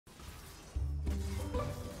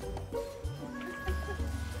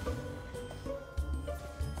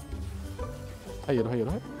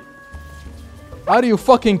هيلو Are you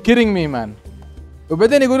fucking kidding me man؟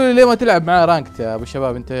 وبعدين يقولوا لي ليه ما تلعب معاه رانكت يا ابو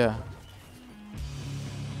الشباب انت يا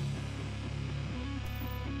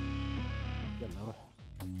يلا روح.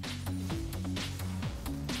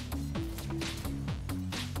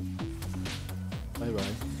 باي باي.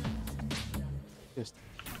 يست.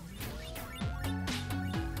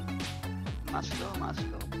 ماسلو ما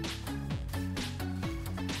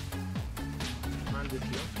عندي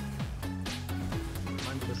كيو، ما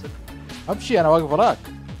عندي بسك. ابشي انا واقف وراك.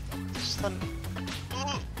 استنى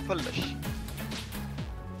فلش.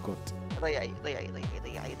 جود. ضيعي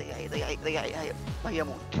هيا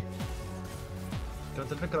موت.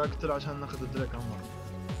 كانت الفكرة اقتله عشان ناخذ الدريك عمر.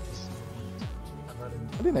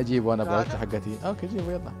 خليني اجيبه انا بالألت حقتي. اوكي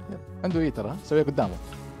جيبه يلا. عنده ايتر ها سويه قدامه.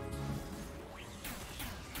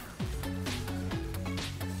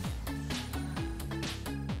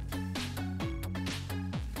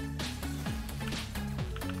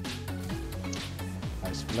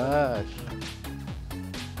 نايس فلاش.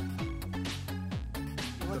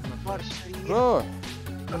 روح.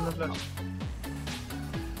 كلنا فلاش.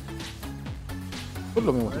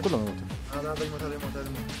 كلهم يموتوا هذا يموت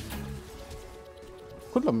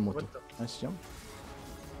كلهم يموتوا. نايس جمب.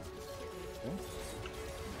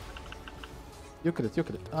 يكرت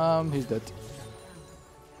هيز ديد.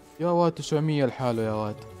 يا واد 900 لحاله يا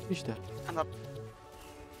واد. ايش ده؟ انا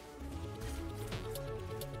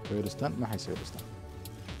يسوي ستان ما حيسوي ستان.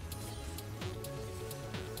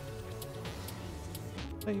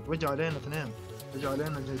 طيب وجعوا علينا اثنين، وجعوا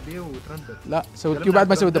علينا جي بي وترندد. لا سوي الكيو بعد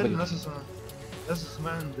ما سوي الدبل. ناس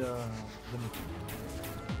ما عند بنت.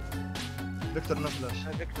 فيكتور نفلاش.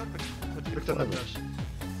 فيكتور نفلاش.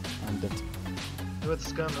 عندك. سويت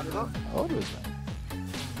سكان على اولويز.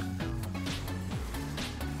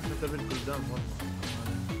 انت بالكل دام والله.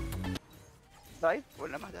 دايف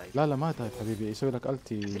ولا ما دايف؟ لا ما دايف حبيبي يسوي لك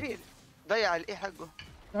التي. ضيع الاي حقه.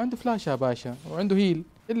 عنده فلاش يا باشا وعنده هيل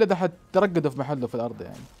الا ده حد ترقده في محله في الارض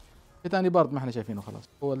يعني. في ثاني بارد ما احنا شايفينه خلاص.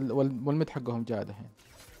 والمد حقهم جاء دحين.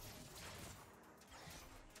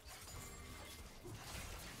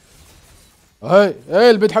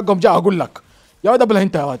 اي البيت حقهم جاء اقول لك يا ولد ابله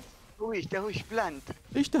انت يا ولد. تهويش بلاند.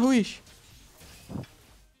 ايش تهويش؟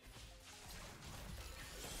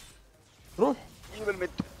 روح جيب المد.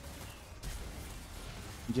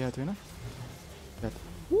 جهة هنا.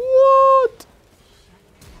 وات؟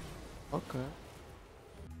 اوكي.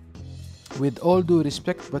 With all due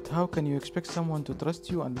respect, but how can you expect someone to trust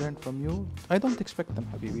you and learn from you? I don't expect them,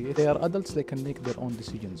 حبيبي. They are adults, they can make their own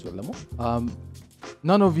decisions, ولا مو؟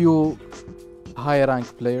 None of you high rank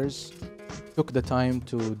players took the time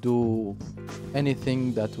to do anything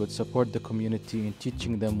that would support the community in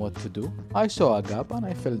teaching them what to do. I saw a gap and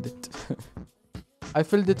I filled it. I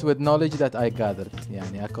filled it with knowledge that I gathered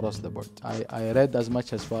يعني across the board. I read as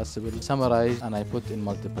much as possible, summarized, and I put in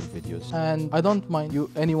multiple videos. And I don't mind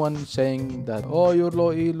anyone saying that oh you're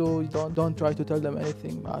low elo, don't try to tell them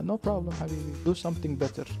anything. No problem حبيبي. Do something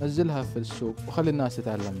better. نزلها في السوق وخلي الناس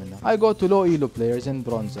تتعلم منها. I go to low elo players in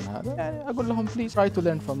bronze and هذا يعني أقول لهم please try to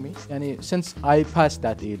learn from me. يعني since I passed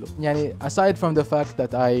that elo. يعني aside from the fact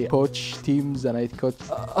that I coach teams and I coach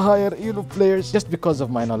higher elo players just because of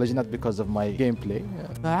my knowledge, not because of my gameplay.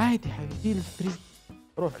 فعادي حبيبي الفري.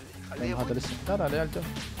 روح هذا لسه لا العيال جو.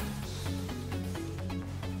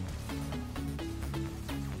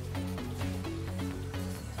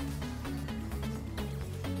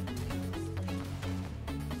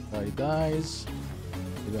 دايز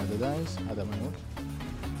إذا هذا دايز هذا ما يموت.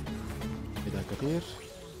 إذا كثير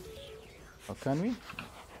أو كان وي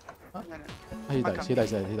هي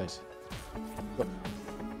دايز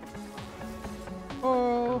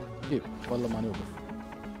أوه جيب والله ما نوقف.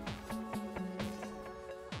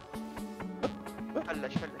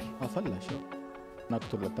 فلش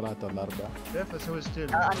نقتل الثلاثة ولا أربعة. كيف أسوي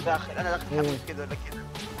ستيل؟ أنا داخل حمد كذا ولا كذا.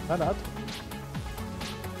 أنا أدخل.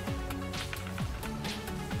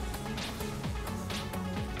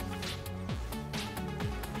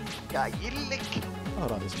 قايل لك.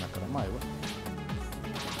 هذا اسمه كلام ما يبغى.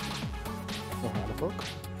 روح على فوق.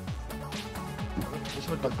 ايش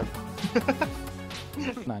بدك؟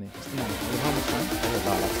 اسمعني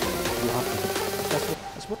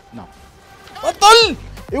اصبر نعم بطل.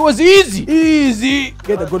 It was easy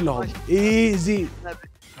كده قول لهم easy.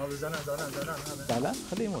 هذا زعلان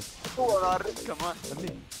خليه يموت. هو غارب كمان.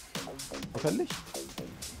 خليه افلش.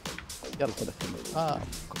 يلا خذ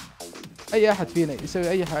اي احد فينا يسوي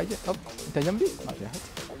اي حاجه. طب انت جنبي ما في احد.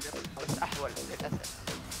 احول للاسف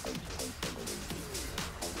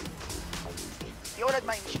يا ولد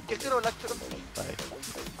ما يمشي. تقتله ولا اقتله؟ طيب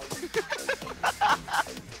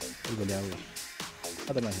يقول يا اول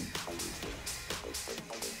هذا ما يهم.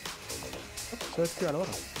 سويت كيو على ورا.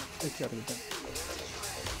 سويت كيو على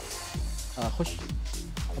قدام. خش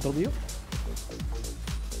اضرب يو.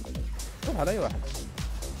 روح على اي واحد.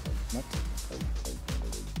 مات.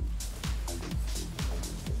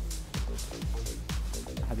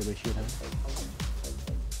 حد يبغى يشيلها.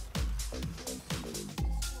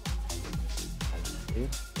 ايه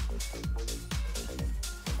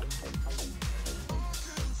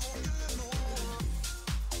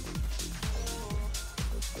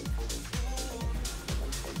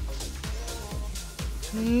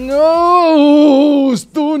نو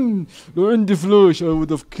ستون. لو عندي فلاش I would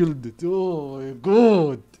have killed it. Oh my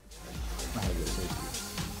god.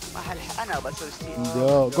 ما حلحق انا بسوي ستيل.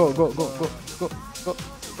 جو جو جو جو جو جو جو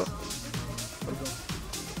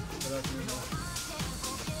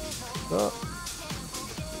جو.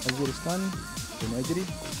 أجري ستان. أجري.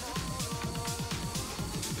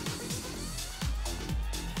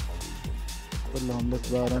 كلهم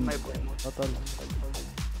لتبارن. بطل.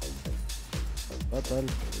 بطل.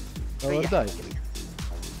 باور دايف.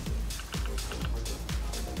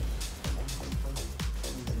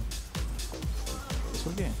 بس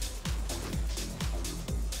الجيم.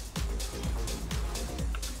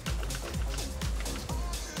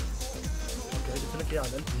 قلت لك يا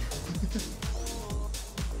عدلتي.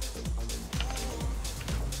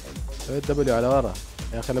 سويت دبليو على ورا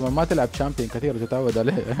يا اخي. لما ما تلعب شامبيون كثير وتتعود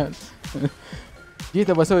عليه. جيت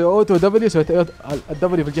ابغى اسوي اوتو دبليو، سويت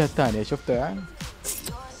الدبليو في الجهه الثانيه. شفته يعني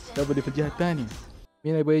دبليو في الجهه الثانيه.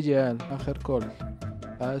 مين يبغى يجي يا اخر كول؟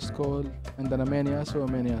 لاست كول. عندنا مين ياسو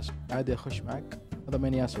ومين ياسو. عادي اخش معك. هذا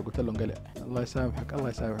مين ياسو. قلت له انقلع. الله يسامحك الله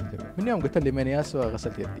يسامحك. من يوم قلت لي مين ياسو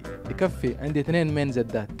غسلت يدي. يكفي. عندي 2 مين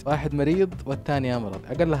زدات، واحد مريض والثاني امرض.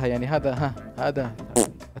 اقلها يعني هذا هذا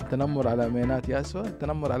التنمر على مينات ياسو.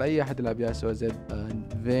 التنمر على اي احد يلعب ياسو زد.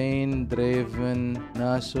 فين، دريفن،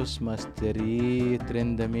 ناسوس، ماستري،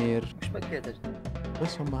 ترندمير. مش بقيت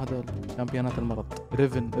بس هم هذول شامبيونات المرض.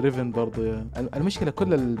 ريفن برضو. المشكله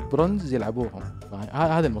كل البرونز يلعبوهم.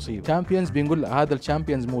 هذا المصيبه. شامبيونز بنقول هذا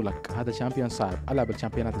الشامبيونز مو لك، هذا الشامبيون صعب. العب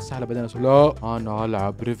الشامبيونات السهله بعدين لا انا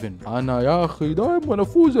العب ريفن. انا يا اخي دائما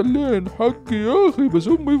افوز اللين حقي يا اخي، بس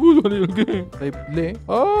هم يفوزوا على الجيم. طيب ليه؟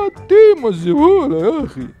 تيم الزباله يا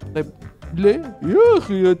اخي. طيب ليه؟ يا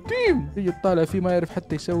اخي يا تيم يجي تطالع فيه ما يعرف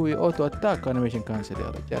حتى يسوي اوتو اتاك انيميشن كانسل. يا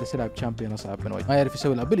رجال جالس يلعب شامبيون اصعب من وجه، ما يعرف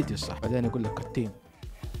يسوي الابيلتي الصح، بعدين يقول لك التيم.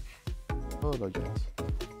 والله جد.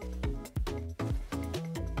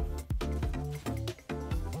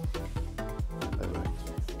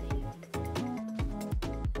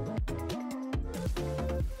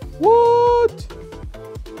 وات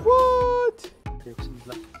وات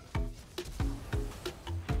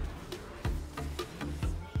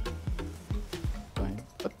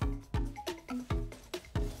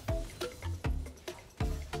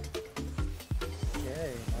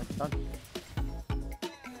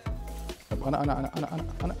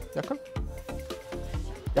انا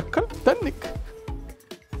ياكل تنك.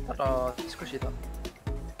 ترى سكوشي ذا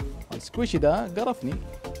السكوشي ده قرفني.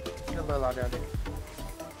 يلا يلعب عليه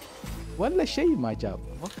ولا شيء ما جاب.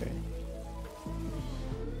 اوكي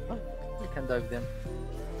you can dive them.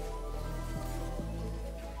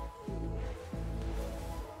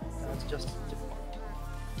 It's just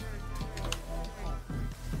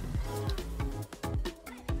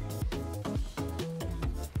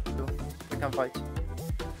we can fight.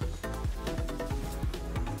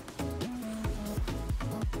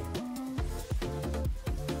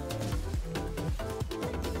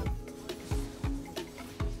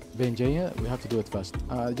 بين جاية we have to do it fast.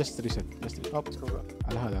 just reset. Let's go back.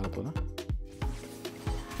 على هذا على طول.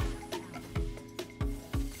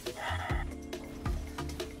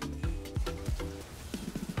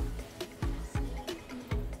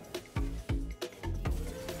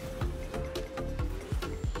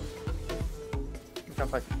 We can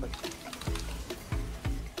fight.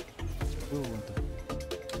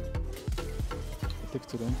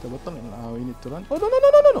 تقتل انت بطل. we need to run. oh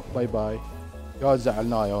no باي باي. يا واد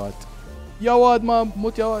زعلناه يا واد. يا واد ما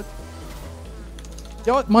موت يا واد.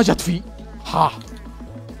 يا واد ما جت فيه. ها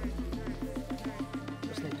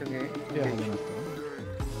Just need to get يا هلا.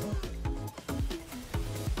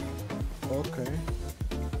 اوكي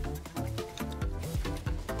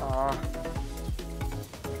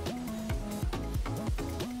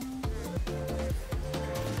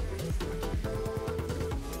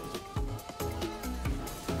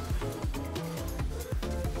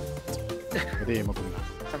ما قلنا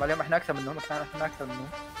طب اليوم احنا اكثر منهم. احنا اكثر منهم.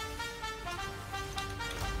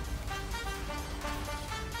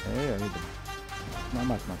 ايه عيد.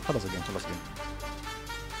 مات خلص الجيم.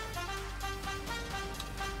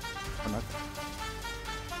 مات.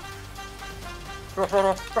 روح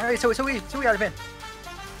روح روح روح سوي على فين.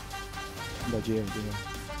 لا جي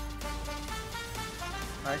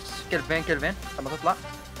نايس. كيل فين لما تطلع.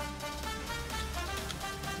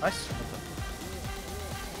 نايس.